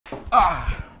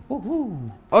Woohoo!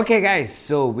 Okay guys,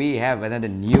 so we have another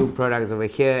new product over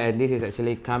here, and this is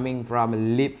actually coming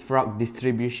from Leapfrog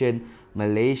Distribution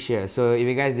Malaysia. So if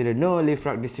you guys didn't know,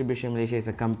 Leapfrog Distribution Malaysia is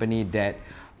a company that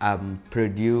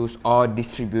produce or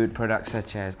distribute products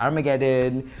such as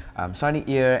Armageddon,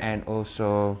 Sonicgear, and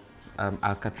also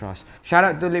Alcatraz. Shout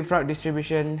out to Leapfrog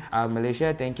Distribution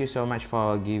Malaysia. Thank you so much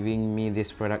for giving me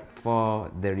this product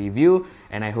for the review,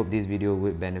 and I hope this video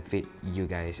would benefit you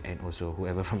guys and also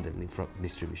whoever from the Leapfrog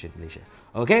Distribution Malaysia.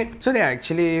 Okay, so there are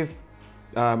actually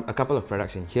a couple of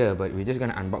products in here, but we're just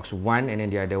gonna unbox one and then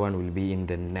the other one will be in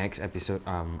the next episode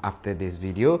after this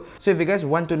video. So if you guys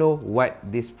want to know what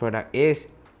this product is,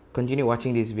 continue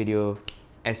watching this video.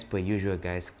 As per usual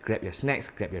guys, grab your snacks,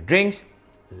 grab your drinks,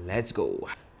 let's go.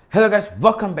 Hello guys,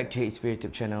 welcome back to HeyIt'sFir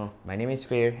YouTube channel. My name is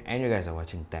Fir and you guys are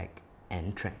watching Tech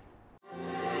and Trend.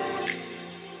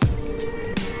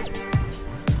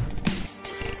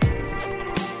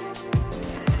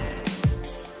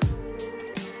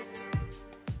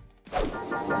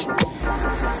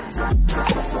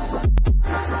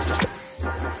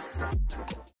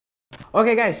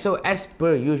 Okay guys, so as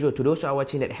per usual, to those who are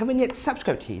watching that haven't yet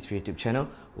subscribed to HeyIt'sFir YouTube channel,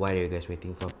 what are you guys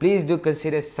waiting for? Please do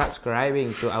consider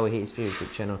subscribing to our HeyIt'sFir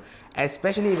YouTube channel,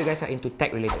 especially if you guys are into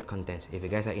tech related contents. If you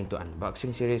guys are into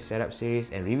unboxing series, setup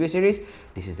series, and review series,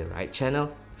 this is the right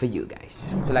channel for you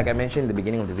guys. So like I mentioned in the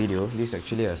beginning of the video, this is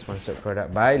actually a sponsored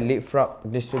product by Leapfrog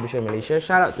Distribution Malaysia.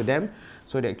 Shout out to them.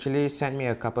 So they actually sent me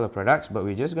a couple of products, but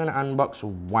we're just gonna unbox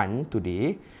one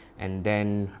today, and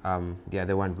then the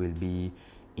other one will be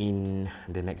in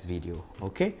the next video.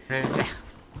 Okay,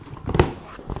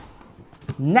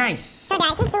 nice. So there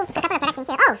are actually a couple of products in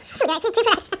here. Oh shoot, there are actually three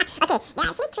products. Okay, there are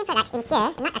actually three products in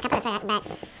here, not a couple of products, but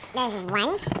there's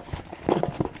one,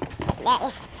 there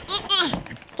is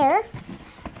two,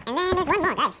 and then there's one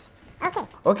more guys.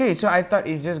 Okay, so I thought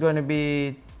it's just going to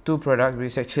be two products, but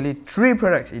it's actually three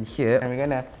products in here, and we're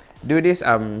gonna do this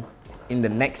in the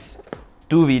next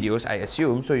two videos, I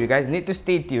assume, so you guys need to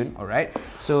stay tuned. Alright,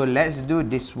 so let's do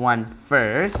this one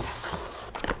first.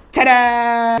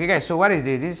 Ta-da! Okay guys, so what is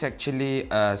this? This is actually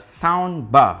a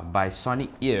sound bar by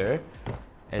Sonicgear,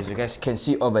 as you guys can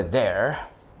see over there.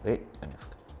 Wait,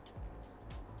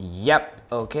 yep,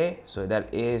 okay, so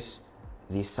that is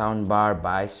the sound bar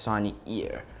by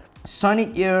Sonicgear.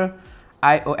 Sonicgear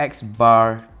IOX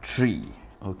bar 3.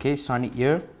 Okay,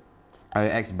 Sonicgear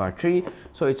IOX bar 3.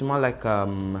 So it's more like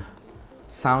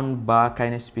sound bar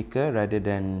kind of speaker rather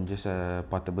than just a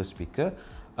portable speaker.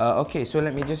 Okay, so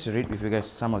let me just read with you guys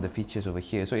some of the features over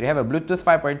here. So it have a Bluetooth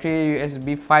 5.3,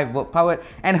 USB 5V powered,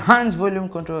 enhanced volume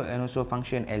control, and also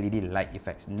function LED light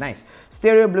effects. Nice.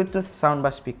 Stereo Bluetooth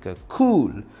soundbar speaker.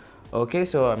 Cool. Okay,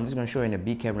 so I'm just going to show in a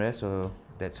B camera. So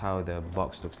that's how the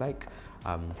box looks like.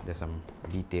 There's some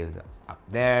details up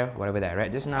there, whatever that I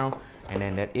read just now. And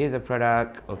then that is the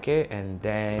product. Okay, and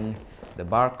then the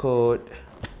barcode.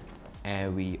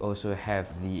 And we also have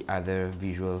the other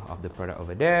visual of the product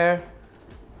over there.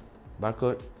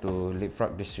 Barcode to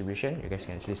Leapfrog Distribution. You guys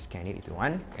can actually scan it if you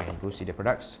want and go see the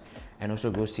products and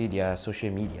also go see their social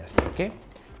medias. Okay,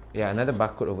 yeah, another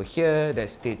barcode over here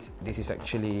that states this is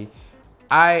actually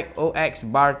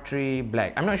IOX bar 3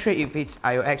 black. I'm not sure if it's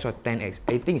IOX or 10X.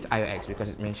 I think it's IOX because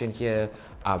it's mentioned here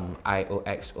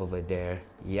IOX over there.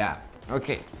 Yeah,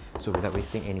 okay, so without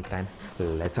wasting any time,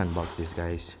 let's unbox this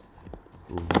guys.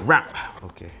 Wrap.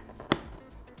 Okay,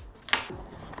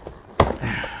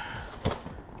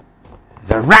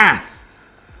 the Wrath.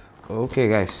 Okay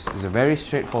guys, it's a very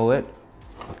straightforward.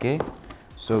 Okay,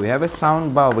 so we have a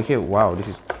sound bar over here. Wow, this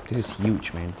is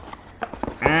huge, man.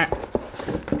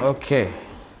 Okay,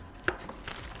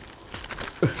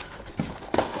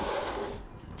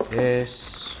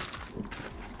 this,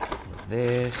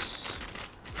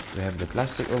 we have the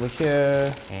plastic over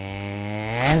here,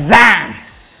 and that.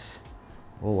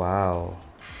 Oh wow.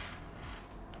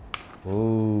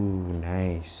 Oh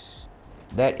nice.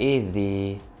 That is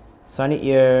the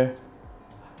Sonicgear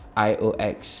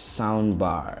IOX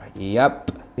soundbar. Yup.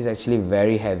 It's actually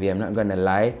very heavy, I'm not gonna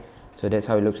lie. So that's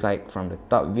how it looks like from the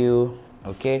top view.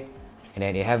 Okay. And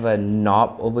then they have a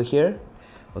knob over here.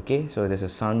 Okay, so there's a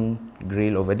sound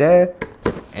grill over there.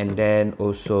 And then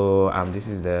also this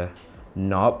is the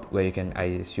knob where you can,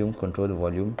 I assume, control the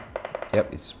volume.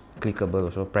 Yep, it's clickable,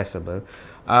 also pressable.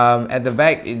 At the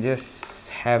back it just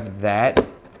have that,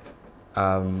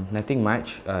 nothing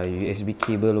much. USB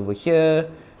cable over here.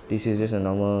 This is just a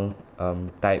normal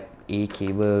type A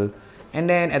cable, and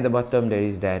then at the bottom there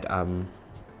is that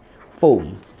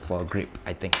foam for grip,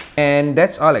 I think. And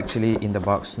that's all actually in the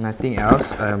box, nothing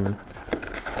else.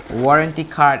 Warranty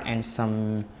card and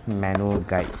some manual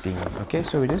guide thing. Okay,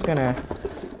 so we're just gonna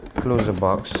close the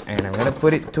box and I'm gonna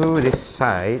put it to this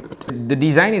side. The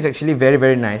design is actually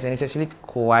very nice and it's actually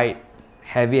quite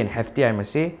heavy and hefty, I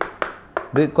must say.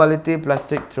 Build quality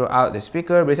plastic throughout the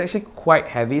speaker, but it's actually quite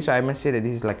heavy, so I must say that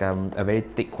this is like a very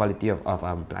thick quality of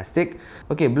plastic.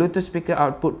 Okay, Bluetooth speaker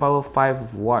output power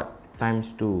 5 watt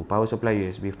times 2, power supply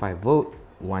USB 5 volt,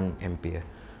 1 ampere.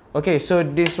 Okay, so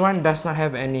this one does not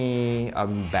have any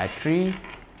battery,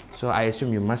 so I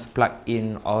assume you must plug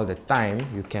in all the time.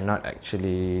 You cannot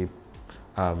actually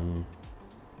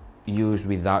use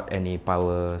without any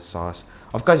power source.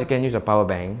 Of course, you can use a power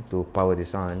bank to power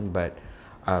this on, but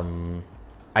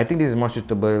I think this is more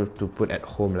suitable to put at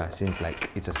home lah, since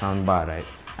like it's a sound bar, right?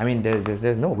 I mean,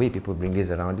 there's no way people bring this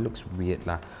around. It looks weird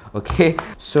lah. Okay,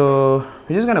 so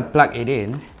we're just gonna plug it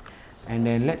in, and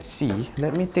then let's see.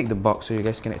 Let me take the box so you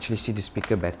guys can actually see the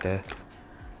speaker better.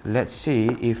 Let's see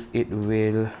if it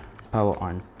will power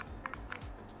on.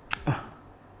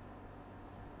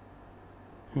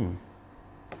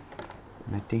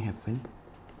 Nothing happened.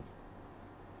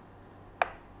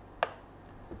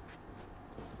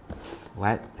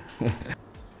 What?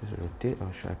 Just rotate, or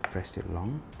should I press it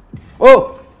long?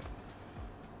 Oh!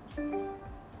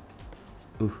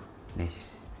 Ooh,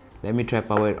 nice. Let me try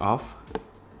power it off.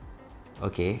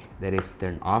 Okay, that is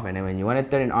turned off, and then when you want to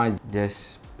turn it on,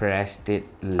 just press it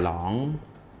long.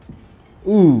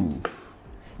 Ooh!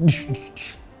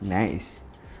 Nice.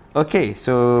 Okay,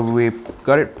 so we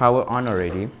got it power on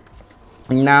already.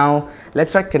 Now,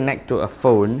 let's try connect to a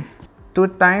phone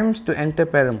 2 times to enter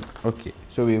param. Okay,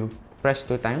 so we press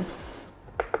 2 times.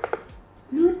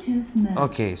 Bluetooth mode.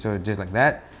 Okay, so just like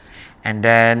that, and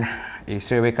then it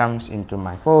straight away comes into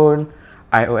my phone.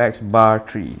 IOX bar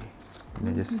 3.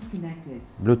 Bluetooth connected.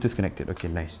 Bluetooth connected. Okay,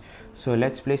 nice. So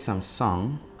let's play some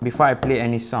song. Before I play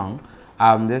any song,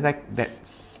 there's like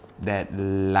that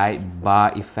light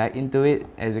bar effect into it,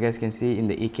 as you guys can see in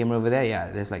the A camera over there.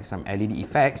 Yeah, there's like some LED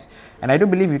effects, and I do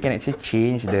believe you can actually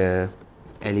change the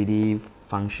LED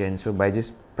function. So by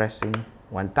just pressing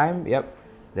 1 time, yep,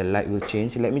 the light will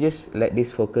change. Let me just let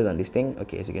this focus on this thing.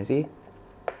 Okay, as you can see,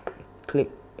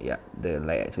 click, yeah, the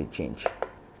light actually changed.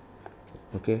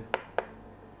 Okay,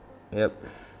 yep.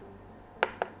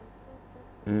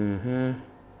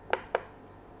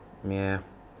 Yeah,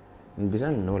 this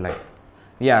one no light.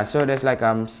 Yeah, so there's like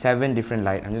 7 different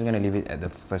light. I'm just gonna leave it at the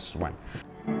first one.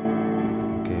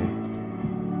 Okay,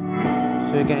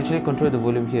 so you can actually control the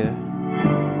volume here,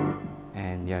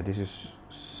 and yeah, this is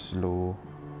slow,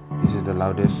 this is the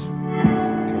loudest.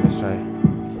 Okay, let's try.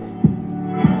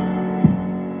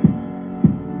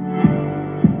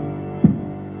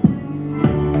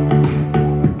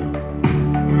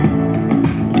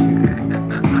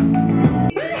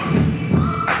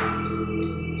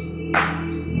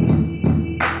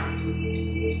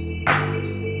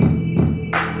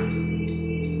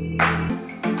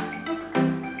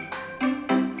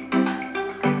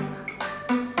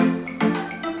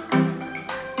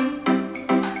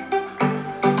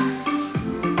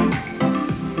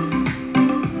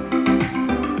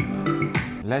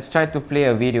 Let's try to play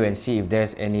a video and see if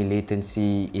there's any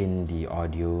latency in the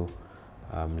audio.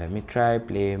 Let me try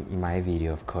play my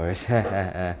video, of course.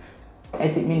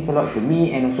 As it means a lot to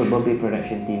me and also Bobby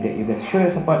production team that you guys show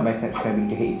your support by subscribing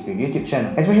to HeyIt'sFir YouTube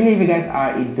channel. Especially if you guys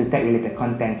are into tech related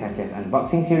content such as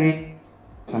unboxing series.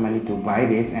 So I'm ready to buy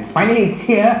this, and finally it's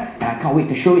here and I can't wait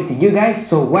to show it to you guys.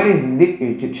 So what is this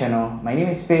YouTube channel? My name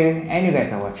is Fir and you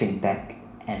guys are watching Tech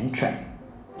and Trend.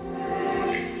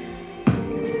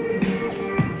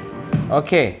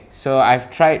 Okay, so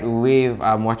I've tried with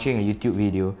watching a YouTube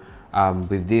video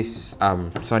with this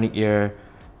Sonicgear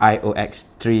IOX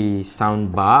 3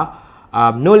 sound bar.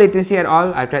 No latency at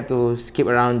all. I tried to skip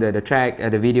around the track,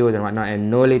 the videos and whatnot,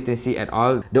 and no latency at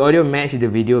all. The audio matched the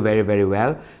video very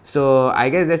well. So I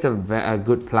guess that's a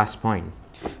good plus point.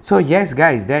 So yes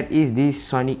guys, that is the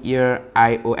Sonicgear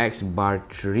IOX bar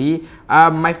 3.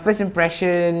 My first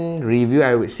impression review,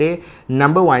 I would say,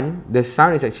 number 1, the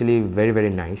sound is actually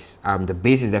very nice. The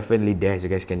bass is definitely there, as you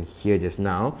guys can hear just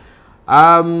now.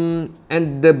 And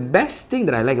the best thing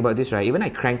that I like about this, right, even I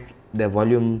cranked the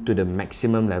volume to the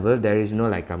maximum level, there is no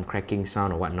like cracking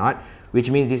sound or whatnot,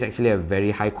 which means this is actually a very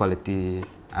high quality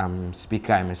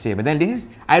speaker, I must say. But then this is,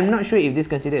 I'm not sure if this is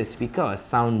considered a speaker or a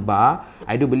sound bar.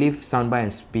 I do believe sound bar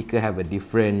and speaker have a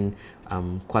different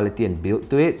quality and build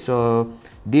to it. So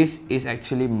this is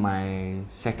actually my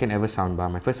second ever sound bar.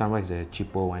 My first sound bar is a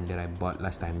cheapo one that I bought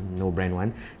last time, no brand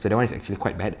one. So that one is actually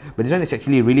quite bad, but this one is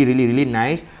actually really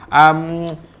nice.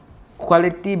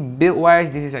 Quality build wise,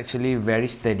 this is actually very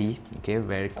sturdy.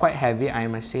 Okay, quite heavy, I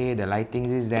must say. The lighting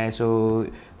is there, so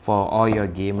for all your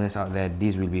gamers out there,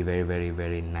 this will be very, very,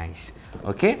 very nice.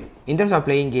 Okay, in terms of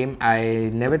playing game, I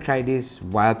never tried this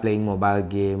while playing mobile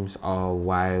games or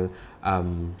while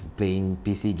playing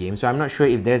PC games, so I'm not sure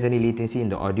if there's any latency in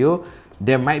the audio.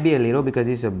 There might be a little because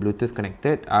it's a Bluetooth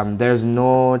connected. There's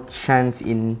no chance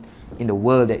in the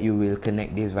world that you will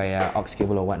connect this via aux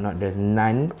cable or whatnot. There's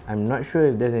none. I'm not sure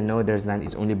if there's a no, there's none.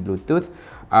 It's only Bluetooth.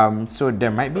 So there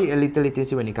might be a little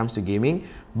latency when it comes to gaming,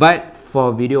 but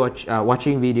for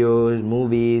watching videos,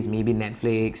 movies, maybe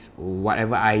Netflix,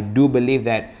 whatever, I do believe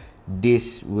that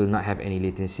this will not have any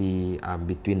latency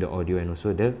between the audio and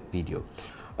also the video.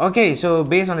 Okay, so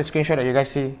based on the screenshot that you guys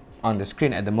see on the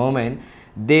screen at the moment,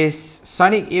 this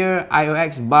Sonicgear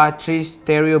IOX Bar 3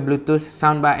 Stereo Bluetooth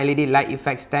Soundbar LED Light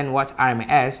Effects 10 watts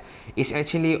RMS is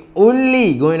actually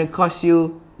only going to cost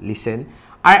you, listen,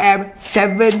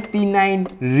 RM79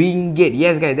 ringgit.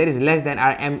 Yes guys, that is less than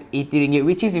RM80 ringgit,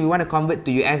 which is, if you want to convert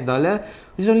to US dollar,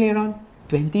 it's only around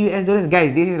 20 US dollars.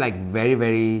 Guys, this is like very,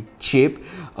 very cheap.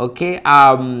 Okay,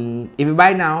 if you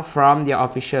buy now from their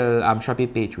official Shopee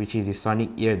page, which is the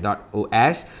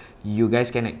sonicgear.os, you guys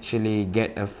can actually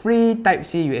get a free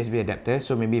Type-C USB adapter.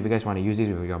 So maybe if you guys want to use this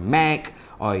with your Mac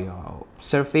or your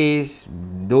Surface,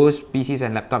 those PCs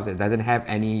and laptops that doesn't have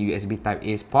any USB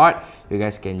Type-A port, you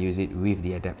guys can use it with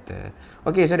the adapter.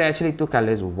 Okay, so there are actually two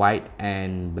colors, white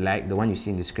and black. The one you see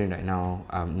in the screen right now,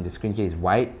 in the screen here, is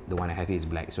white. The one I have here is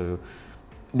black. So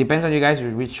depends on you guys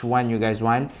which one you guys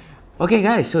want. Okay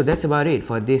guys, so that's about it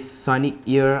for this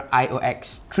Sonicgear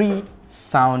IOX 3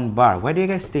 soundbar. What do you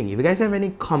guys think? If you guys have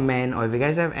any comment or if you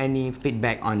guys have any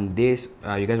feedback on this,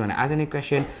 you guys want to ask any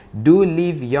question, do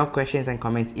leave your questions and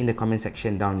comments in the comment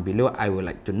section down below. I would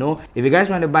like to know. If you guys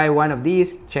want to buy one of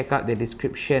these, check out the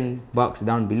description box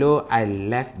down below. I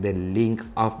left the link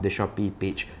of the Shopee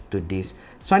page to this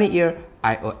Sonicgear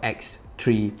IOX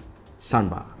 3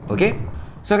 soundbar. Okay,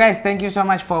 so guys, thank you so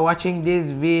much for watching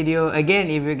this video. Again,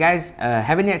 if you guys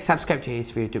haven't yet subscribed to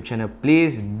HeyIt'sFir YouTube channel,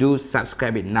 please do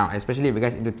subscribe it now, especially if you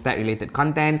guys into tech related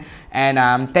content. And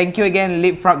thank you again,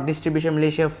 Leapfrog Distribution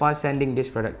Malaysia, for sending this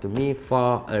product to me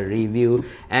for a review.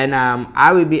 And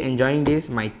I will be enjoying this,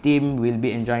 my team will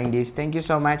be enjoying this. Thank you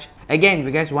so much. Again, if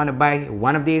you guys want to buy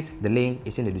one of these, the link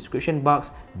is in the description box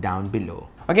down below.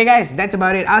 Okay guys, that's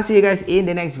about it. I'll see you guys in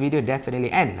the next video,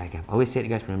 definitely. And like I've always said,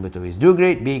 guys, remember to always do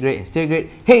great, be great, and stay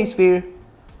great. HeyIt'sFir,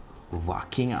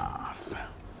 walking off.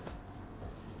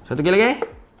 Satu lagi.